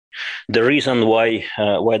The reason why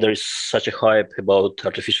there is such a hype about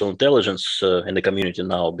artificial intelligence in the community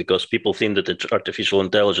now, because people think that artificial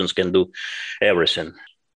intelligence can do everything.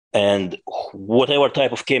 And whatever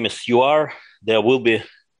type of chemist you are, there will be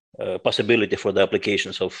a possibility for the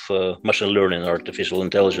applications of machine learning or artificial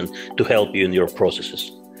intelligence to help you in your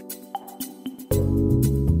processes.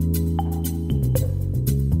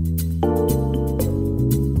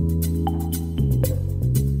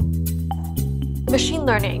 Machine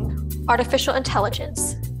learning, artificial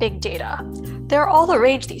intelligence, big data. They're all the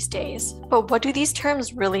rage these days, but what do these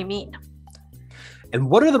terms really mean? And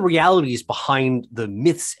what are the realities behind the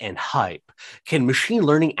myths and hype? Can machine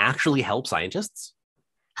learning actually help scientists?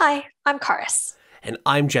 Hi, I'm Charis. And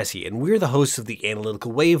I'm Jesse, and we're the hosts of the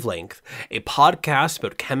Analytical Wavelength, a podcast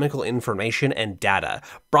about chemical information and data,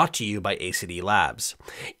 brought to you by ACDLabs.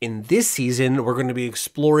 In this season, we're going to be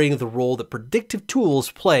exploring the role that predictive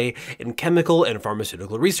tools play in chemical and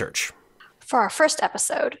pharmaceutical research. For our first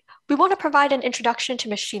episode, we want to provide an introduction to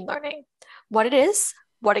machine learning, what it is,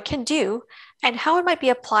 what it can do, and how it might be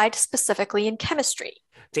applied specifically in chemistry.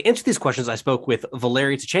 To answer these questions, I spoke with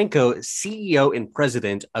Valery Tkachenko, CEO and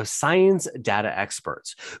president of Science Data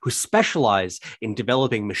Experts, who specialize in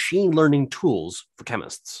developing machine learning tools for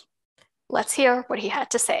chemists. Let's hear what he had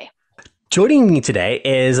to say. Joining me today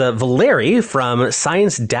is Valery from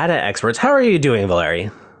Science Data Experts. How are you doing, Valery?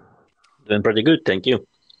 Doing pretty good, thank you.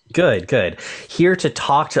 Good. Here to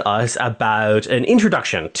talk to us about an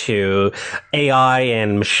introduction to AI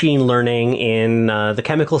and machine learning in the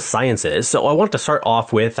chemical sciences. So I want to start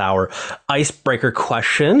off with our icebreaker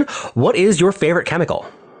question. What is your favorite chemical?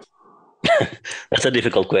 That's a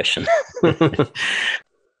difficult question.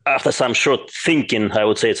 After some short thinking, I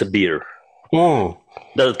would say it's a beer. Does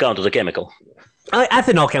it count as a chemical?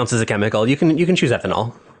 Ethanol counts as a chemical. You can choose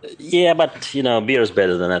ethanol. Yeah, but, beer is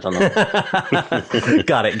better than ethanol.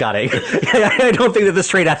 Got it. I don't think that the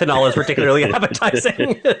straight ethanol is particularly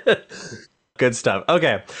appetizing. Good stuff.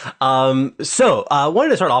 Okay. So I wanted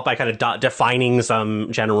to start off by kind of defining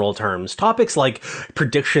some general terms. Topics like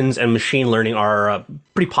predictions and machine learning are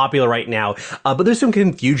pretty popular right now, but there's some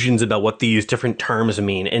confusions about what these different terms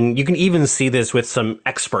mean. And you can even see this with some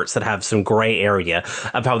experts that have some gray area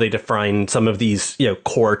of how they define some of these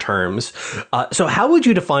core terms. So how would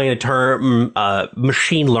you define a term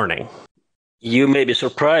machine learning? You may be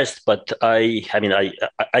surprised, but I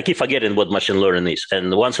keep forgetting what machine learning is.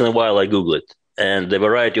 And once in a while, I Google it. And the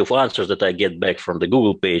variety of answers that I get back from the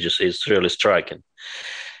Google pages is really striking.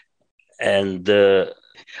 And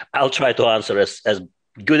I'll try to answer as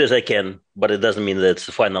good as I can, but it doesn't mean that it's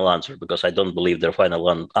the final answer, because I don't believe the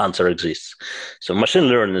final answer exists. So machine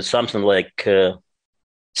learning is something like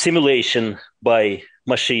simulation by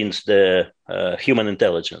machines, the human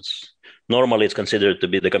intelligence. Normally, it's considered to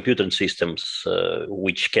be the computing systems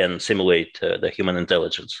which can simulate the human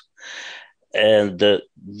intelligence. And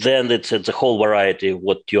then it's a whole variety of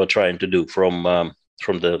what you're trying to do, from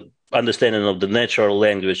the understanding of the natural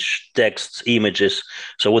language, texts, images,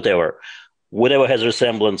 so whatever has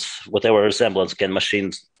whatever resemblance can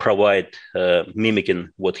machines provide, mimicking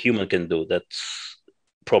what human can do. That's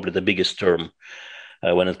probably the biggest term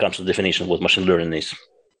when it comes to the definition of what machine learning is.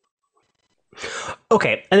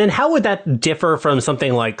 Okay, and then how would that differ from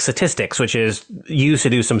something like statistics, which is used to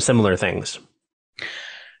do some similar things?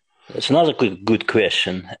 It's another good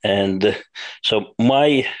question. And some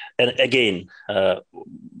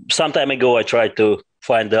time ago, I tried to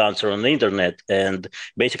find the answer on the internet, and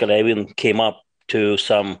basically I even came up to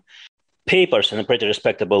some papers in pretty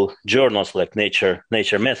respectable journals like Nature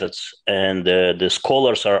Methods, and the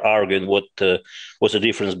scholars are arguing what's the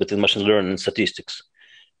difference between machine learning and statistics.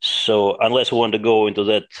 So unless we want to go into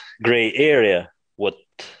that gray area, what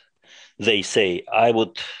they say, I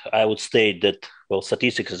would state that, well,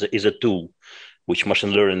 statistics is a tool which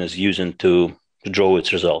machine learning is using to draw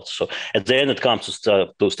its results. So at the end, it comes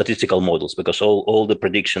to statistical models, because all the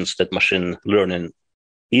predictions that machine learning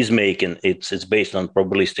is making, it's based on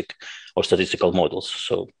probabilistic or statistical models.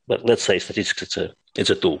 So let's say statistics, it's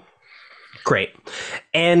a tool. Great.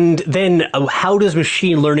 And then how does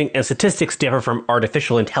machine learning and statistics differ from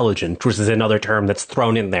artificial intelligence, which is another term that's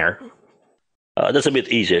thrown in there? That's a bit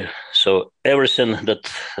easier. So everything that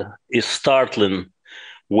is startling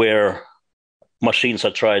where machines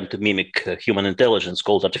are trying to mimic human intelligence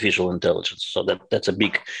called artificial intelligence. So that's a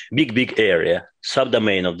big area.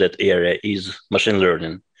 Subdomain of that area is machine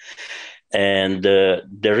learning. And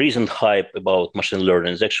the recent hype about machine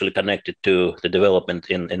learning is actually connected to the development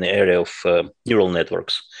in the area of neural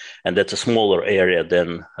networks. And that's a smaller area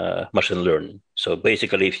than machine learning. So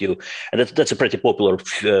basically, that's a pretty popular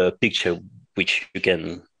picture, which you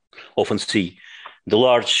can often see. The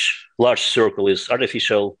large large circle is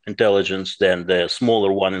artificial intelligence, then the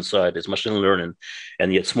smaller one inside is machine learning,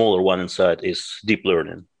 and yet smaller one inside is deep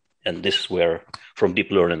learning. And this is where from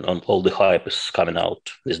deep learning on all the hype is coming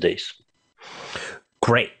out these days.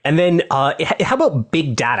 Great. And then how about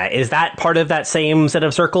big data? Is that part of that same set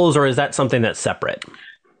of circles, or is that something that's separate?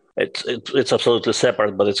 It's absolutely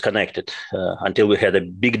separate, but it's connected. Until we had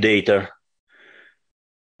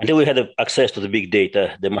access to the big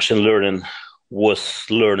data, the machine learning was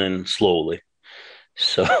learning slowly.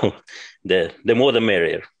 So the more the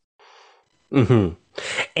merrier. Mm-hmm.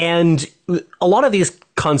 And a lot of these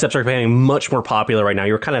concepts are becoming much more popular right now.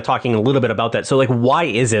 You're kind of talking a little bit about that. So, like, why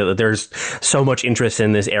is it that there's so much interest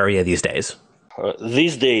in this area these days?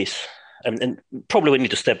 These days, and probably we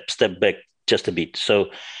need to step back just a bit. So,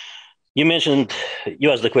 you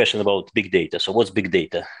asked the question about big data. So, what's big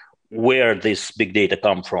data? Where this big data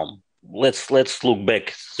come from? Let's look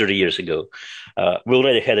back 30 years ago. We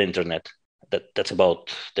already had internet. That's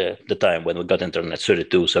about the time when we got internet,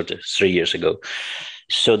 33 years ago.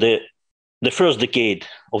 So the first decade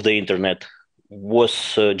of the internet was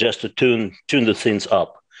just to tune the things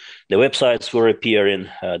up. The websites were appearing,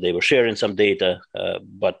 they were sharing some data,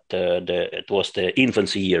 but it was the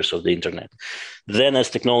infancy years of the internet. Then as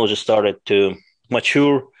technology started to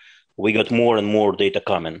mature, we got more and more data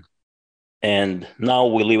coming. And now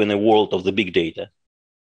we live in a world of the big data,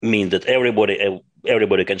 means that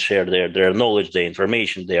everybody can share their knowledge, their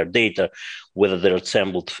information, their data, whether they're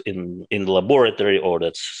assembled in the laboratory or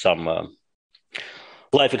that's some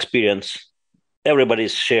life experience.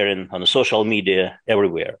 Everybody's sharing on the social media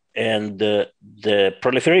everywhere. And the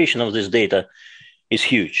proliferation of this data is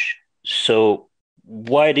huge. So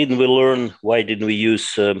why didn't we learn? Why didn't we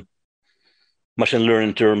use machine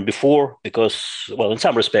learning term before? Because, well, in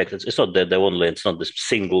some respects, it's not it's not this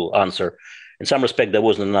single answer. In some respect, there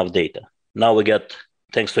wasn't enough data. Now we got,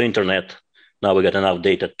 thanks to internet, now we got enough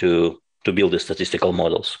data to build the statistical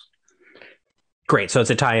models. Great. So it's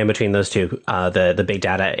a tie-in between those two, the big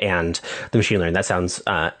data and the machine learning. That sounds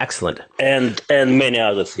excellent. And many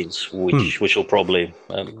other things, which we'll probably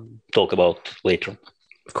talk about later.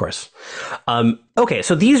 Of course. Okay,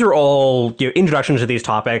 so these are all introductions to these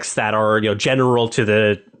topics that are general to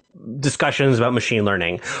the discussions about machine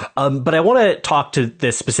learning. But I want to talk to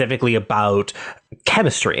this specifically about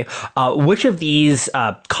chemistry. Which of these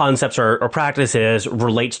concepts or practices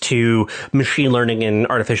relates to machine learning and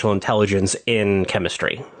artificial intelligence in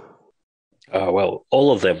chemistry? Well,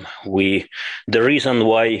 all of them. The reason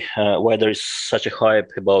why there is such a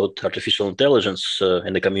hype about artificial intelligence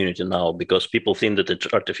in the community now, because people think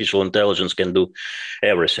that artificial intelligence can do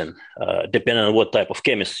everything, depending on what type of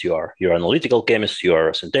chemist you are. You're an analytical chemist, you are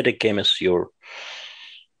a synthetic chemist,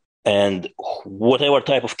 and whatever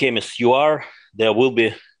type of chemist you are, there will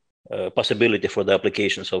be a possibility for the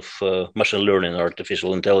applications of machine learning or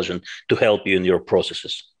artificial intelligence to help you in your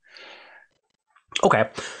processes. Okay.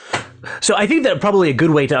 So I think that probably a good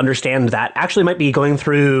way to understand that actually might be going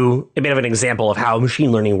through a bit of an example of how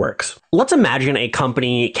machine learning works. Let's imagine a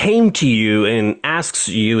company came to you and asks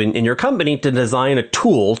you in your company to design a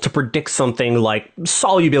tool to predict something like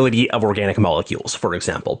solubility of organic molecules, for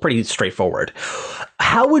example. Pretty straightforward.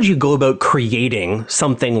 How would you go about creating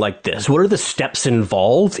something like this? What are the steps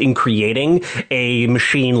involved in creating a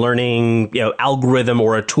machine learning algorithm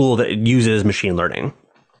or a tool that uses machine learning?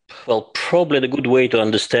 Well, probably the good way to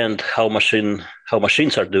understand how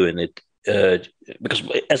machines are doing it, because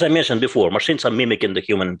as I mentioned before, machines are mimicking the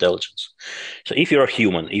human intelligence. So if you're a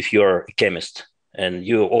human, if you're a chemist, and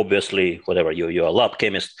you obviously, you're a lab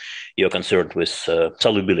chemist, you're concerned with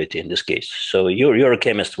solubility in this case. So you're a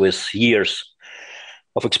chemist with years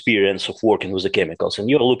of experience of working with the chemicals, and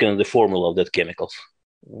you're looking at the formula of that chemicals.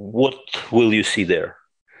 What will you see there?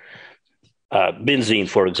 Benzene,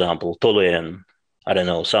 for example, toluene, I don't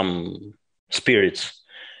know, some spirits,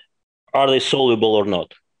 are they soluble or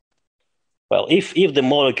not? Well, if the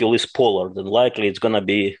molecule is polar, then likely it's going to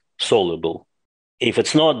be soluble. If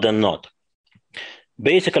it's not, then not.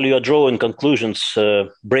 Basically, you're drawing conclusions,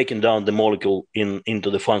 breaking down the molecule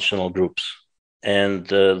into the functional groups. And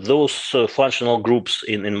those functional groups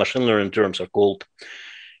in machine learning terms are called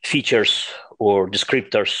features or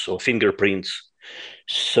descriptors or fingerprints.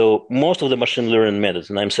 So most of the machine learning methods,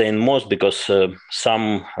 and I'm saying most because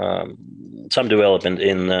some development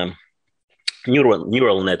in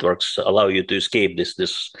neural networks allow you to escape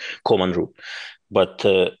this common route. But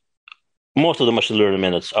most of the machine learning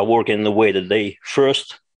methods are working in a way that they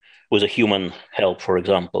first, with a human help, for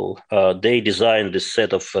example, they design this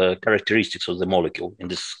set of characteristics of the molecule. In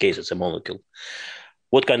this case, it's a molecule.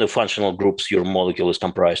 What kind of functional groups your molecule is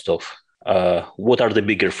comprised of? What are the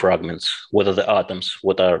bigger fragments? What are the atoms?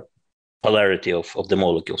 What are polarity of the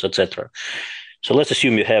molecules, etc. So let's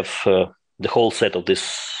assume you have the whole set of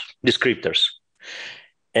these descriptors,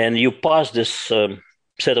 and you pass this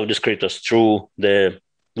set of descriptors through the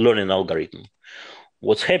learning algorithm.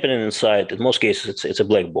 What's happening inside, in most cases, it's a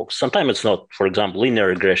black box. Sometimes it's not. For example, linear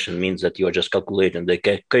regression means that you are just calculating the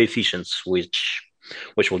coefficients which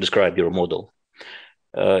will describe your model.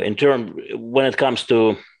 When it comes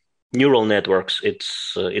to neural networks,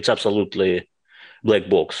 it's absolutely black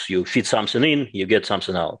box. You feed something in, you get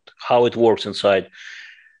something out. How it works inside,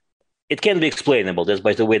 it can be explainable. That's,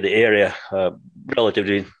 by the way, the area,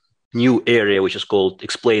 relatively new area, which is called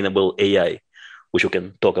explainable AI, which we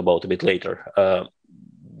can talk about a bit later.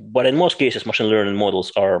 But in most cases, machine learning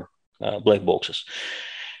models are black boxes.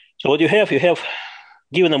 So what you have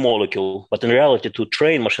given a molecule, but in reality, to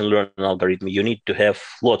train machine learning algorithm, you need to have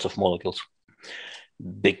lots of molecules,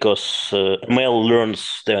 because ML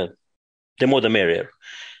learns the more the merrier.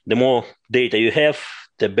 The more data you have,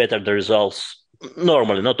 the better the results.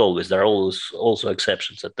 Normally, not always. There are always also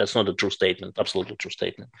exceptions. That's not a true statement, absolutely true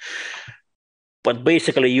statement. But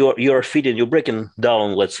basically, you're breaking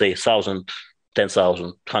down, let's say, 1,000, 10,000,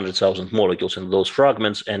 100,000 molecules in those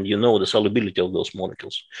fragments, and you know the solubility of those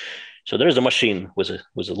molecules. So there is a machine with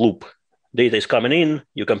a loop. Data is coming in,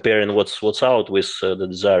 you're comparing what's out with the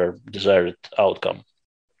desired outcome.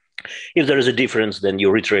 If there is a difference, then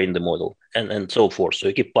you retrain the model, and so forth. So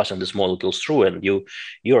you keep passing these molecules through, and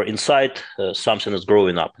you're inside something that's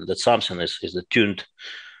growing up. And that something is the tuned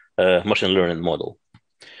machine learning model.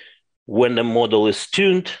 When the model is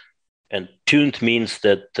tuned, and tuned means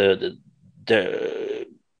that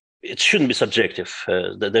it shouldn't be subjective.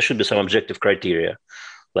 There should be some objective criteria,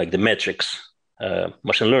 like the metrics.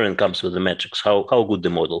 Machine learning comes with the metrics. How good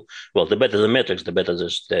the model? Well, the better the metrics, the better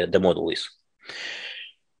the model is.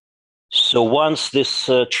 So once this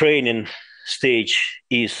training stage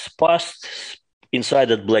is passed, inside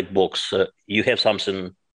that black box, you have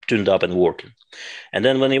something tuned up and working. And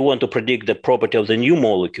then when you want to predict the property of the new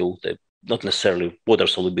molecule, not necessarily water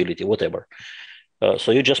solubility, whatever,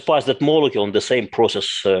 so you just pass that molecule, and the same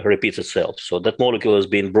process repeats itself. So that molecule is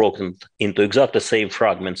being broken into exactly the same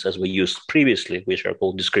fragments as we used previously, which are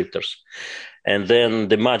called descriptors. And then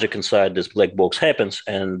the magic inside this black box happens,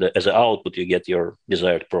 and as an output, you get your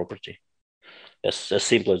desired property. As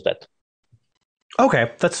simple as that.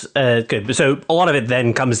 Okay, that's good. So a lot of it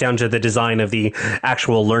then comes down to the design of the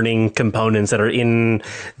actual learning components that are in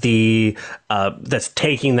the that's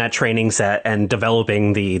taking that training set and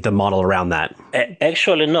developing the model around that.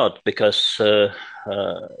 Actually, not, because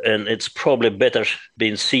and it's probably better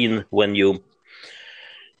being seen when you.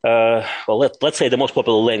 Let's say the most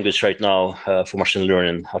popular language right now for machine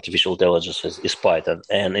learning, artificial intelligence, is Python,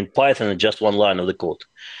 and in Python, it's just one line of the code.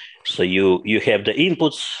 So you have the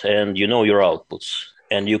inputs and you know your outputs,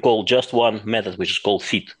 and you call just one method, which is called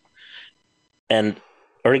fit. And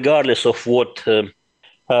regardless of what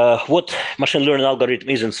machine learning algorithm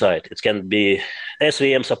is inside, it can be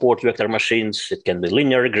SVM support vector machines, it can be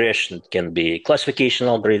linear regression, it can be classification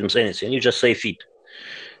algorithms, anything. You just say fit.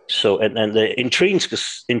 So and the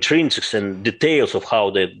intrinsics and details of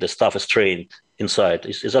how the stuff is trained inside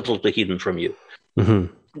is absolutely hidden from you.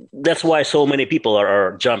 Mm-hmm. That's why so many people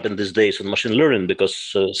are jumping these days on machine learning,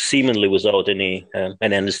 because seemingly without any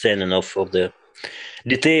understanding of the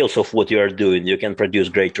details of what you are doing, you can produce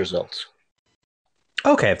great results.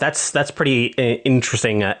 Okay, that's pretty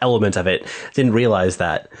interesting element of it. Didn't realize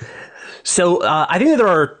that. So I think that there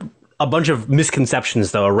are a bunch of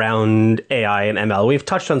misconceptions, though, around AI and ML. We've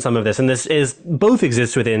touched on some of this, and this both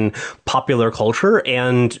exists within popular culture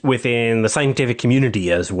and within the scientific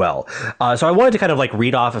community as well. So I wanted to kind of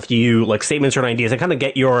read off a few statements or ideas and kind of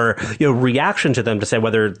get your reaction to them to say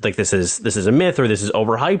whether this is a myth or this is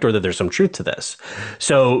overhyped or that there's some truth to this.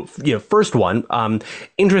 So first one,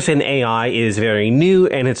 interest in AI is very new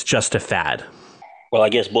and it's just a fad. Well, I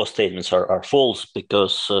guess both statements are false,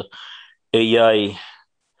 because AI.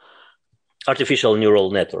 Artificial neural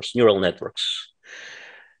networks,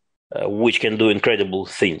 which can do incredible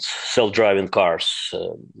things, self-driving cars,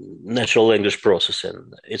 natural language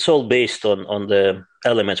processing. It's all based on the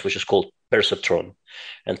elements which is called perceptron.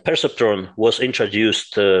 And perceptron was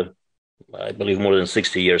introduced, I believe, more than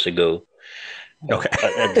 60 years ago.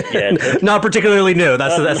 Okay. Not particularly new,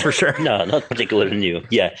 that's for sure. No, not particularly new,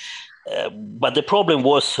 yeah. But the problem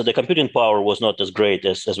was the computing power was not as great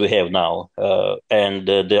as we have now. And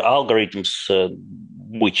the algorithms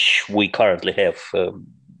which we currently have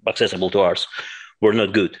accessible to us were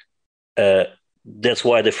not good. That's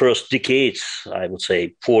why the first decades, I would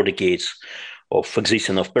say 4 decades,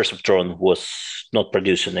 existence of perceptron was not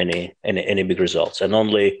producing any big results. And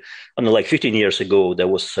only like 15 years ago, there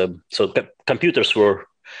was computers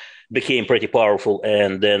became pretty powerful,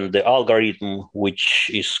 and then the algorithm, which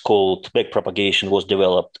is called backpropagation, was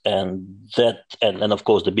developed, and of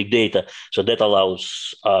course the big data. So that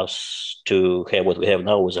allows us to have what we have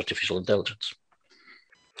now with artificial intelligence.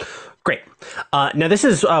 Great. Now, this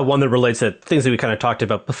is one that relates to things that we kind of talked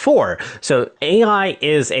about before. So AI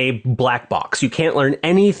is a black box. You can't learn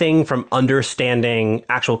anything from understanding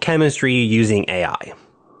actual chemistry using AI.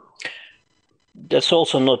 That's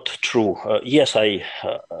also not true. Yes,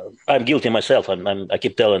 I'm guilty myself. I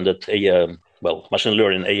keep telling that machine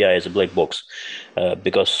learning AI is a black box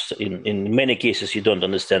because in many cases you don't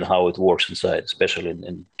understand how it works inside, especially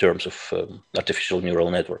in terms of artificial neural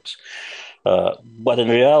networks. But in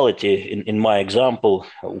reality, in my example,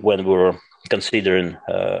 when we were considering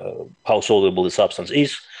how soluble the substance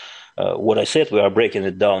is, what I said, we are breaking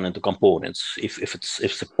it down into components. If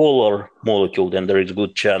it's a polar molecule, then there is a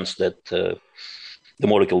good chance that the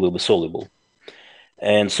molecule will be soluble,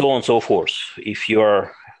 and so on and so forth. If you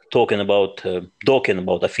are talking about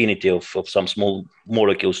affinity of some small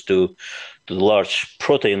molecules to the large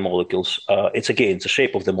protein molecules, it's the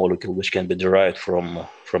shape of the molecule which can be derived from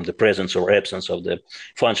the presence or absence of the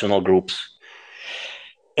functional groups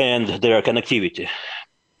and their connectivity.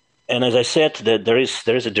 And as I said, that there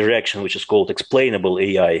is a direction which is called explainable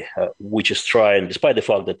AI, which is trying, despite the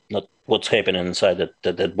fact that not what's happening inside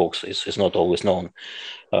that box is not always known.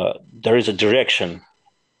 There is a direction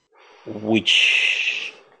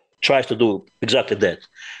which tries to do exactly that,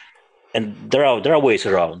 and there are ways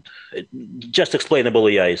around. Just explainable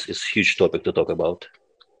AI is a huge topic to talk about.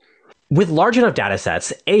 With large enough data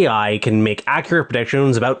sets, AI can make accurate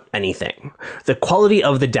predictions about anything. The quality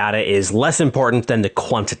of the data is less important than the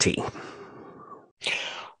quantity.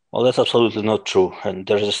 Well, that's absolutely not true. And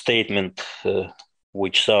there's a statement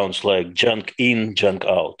which sounds like junk in, junk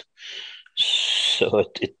out. So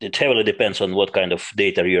it heavily depends on what kind of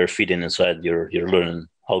data you're feeding inside your learning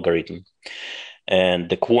algorithm. And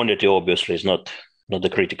the quantity obviously is not the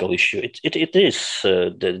critical issue. It is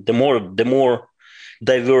the more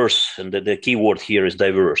diverse, and the key word here is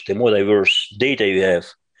diverse. The more diverse data you have,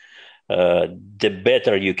 the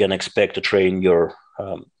better you can expect to train your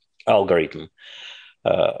algorithm.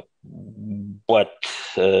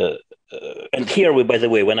 And here, by the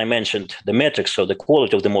way, when I mentioned the metrics, so the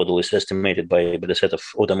quality of the model is estimated by the set of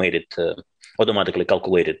automatically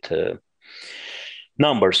calculated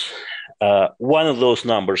numbers. One of those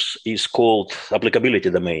numbers is called applicability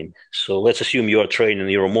domain. So let's assume you are training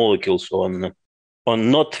your molecules on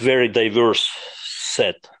not very diverse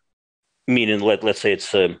set, meaning let's say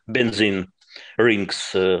it's benzene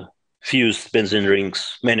rings, fused benzene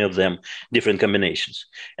rings, many of them, different combinations.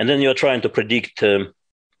 And then you're trying to predict the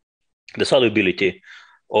solubility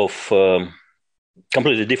of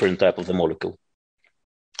completely different type of the molecule,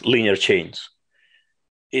 linear chains.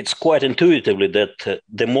 It's quite intuitively that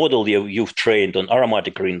the model you've trained on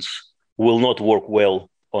aromatic rings will not work well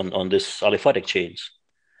on this aliphatic chains.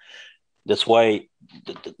 That's why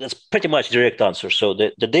that's pretty much direct answer. So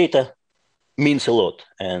the data means a lot,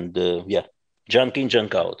 and junk in,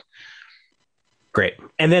 junk out. Great.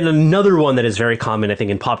 And then another one that is very common, I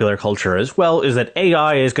think, in popular culture as well, is that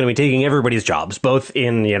AI is going to be taking everybody's jobs, both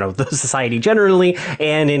in, the society generally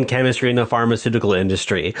and in chemistry and the pharmaceutical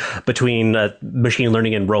industry. Between machine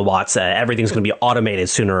learning and robots, everything's going to be automated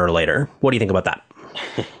sooner or later. What do you think about that?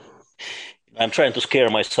 I'm trying to scare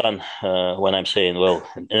my son when I'm saying, well,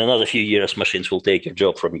 in another few years, machines will take your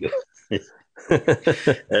job from you.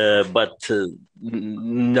 But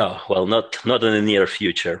no, well, not in the near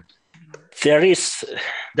future. There is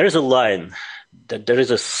a line, that there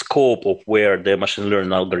is a scope of where the machine learning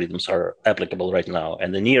algorithms are applicable right now.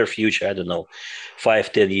 And the near future, I don't know,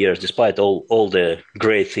 5-10 years, despite all the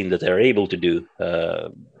great things that they're able to do,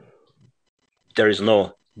 there is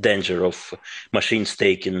no danger of machines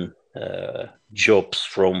taking jobs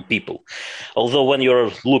from people. Although when you're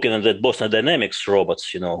looking at the Boston Dynamics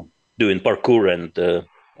robots, doing parkour and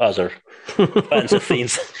other fancy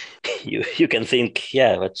things, you can think,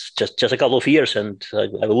 yeah, it's just a couple of years and I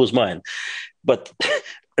will lose mine. But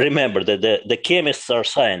remember that the chemists are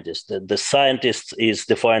scientists. The scientist is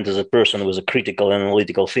defined as a person with a critical and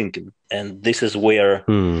analytical thinking, and this is where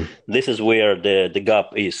the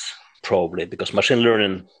gap is, probably, because machine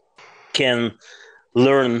learning can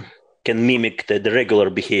mimic the regular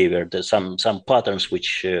behavior, some patterns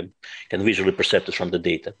which can visually perceived from the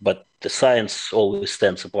data, but the science always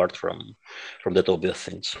stands apart from that obvious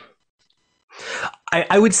things.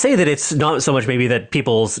 I would say that it's not so much maybe that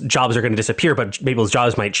people's jobs are going to disappear, but people's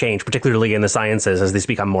jobs might change, particularly in the sciences as these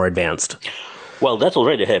become more advanced. Well, that's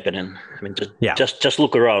already happening. I mean, just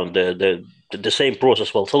look around. The same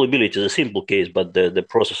process. Well, solubility is a simple case, but the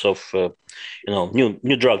process of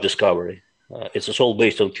new drug discovery, it's all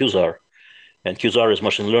based on QSAR, and QSAR is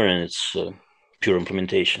machine learning. It's pure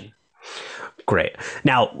implementation. Great.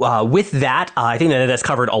 Now, with that, I think that's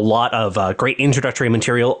covered a lot of great introductory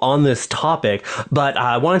material on this topic, but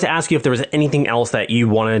I wanted to ask you if there was anything else that you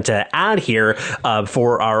wanted to add here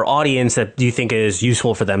for our audience that you think is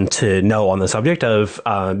useful for them to know on the subject of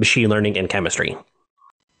machine learning and chemistry.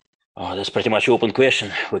 Oh, that's pretty much an open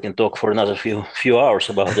question. We can talk for another few hours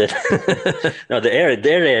about it. No, the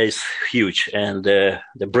area is huge, and the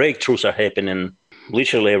breakthroughs are happening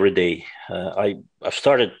literally every day. I've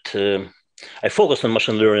started... I focused on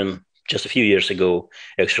machine learning just a few years ago,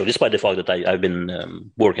 actually, despite the fact that I've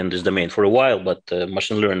been working in this domain for a while, but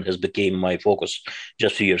machine learning has become my focus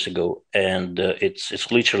just a few years ago. And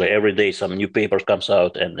it's literally every day some new paper comes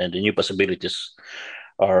out and the new possibilities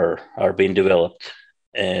are being developed.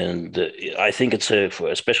 And I think it's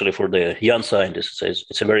especially for the young scientists,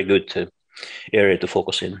 it's a very good area to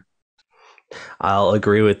focus in. I'll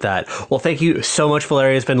agree with that. Well, thank you so much,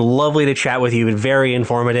 Valery. It's been lovely to chat with you. Very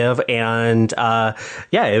informative. And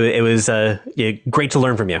it was great to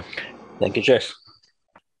learn from you. Thank you, Jess.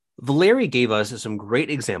 Valery gave us some great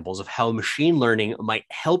examples of how machine learning might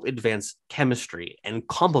help advance chemistry and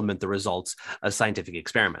complement the results of scientific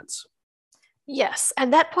experiments. Yes,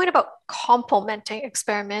 and that point about complementing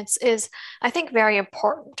experiments is, I think, very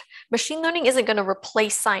important. Machine learning isn't going to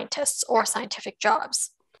replace scientists or scientific jobs.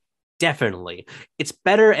 Definitely. It's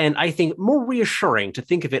better and I think more reassuring to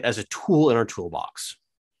think of it as a tool in our toolbox.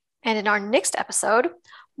 And in our next episode,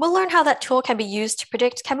 we'll learn how that tool can be used to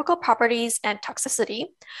predict chemical properties and toxicity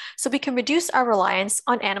so we can reduce our reliance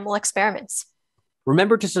on animal experiments.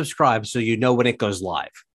 Remember to subscribe so you know when it goes live.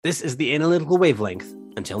 This is the Analytical Wavelength.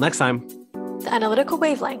 Until next time. The Analytical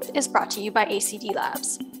Wavelength is brought to you by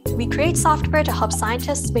ACDLabs. We create software to help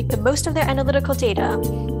scientists make the most of their analytical data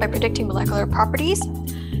by predicting molecular properties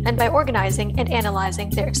and by organizing and analyzing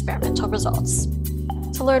their experimental results.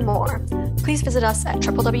 To learn more, please visit us at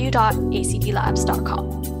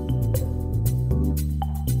www.acdlabs.com.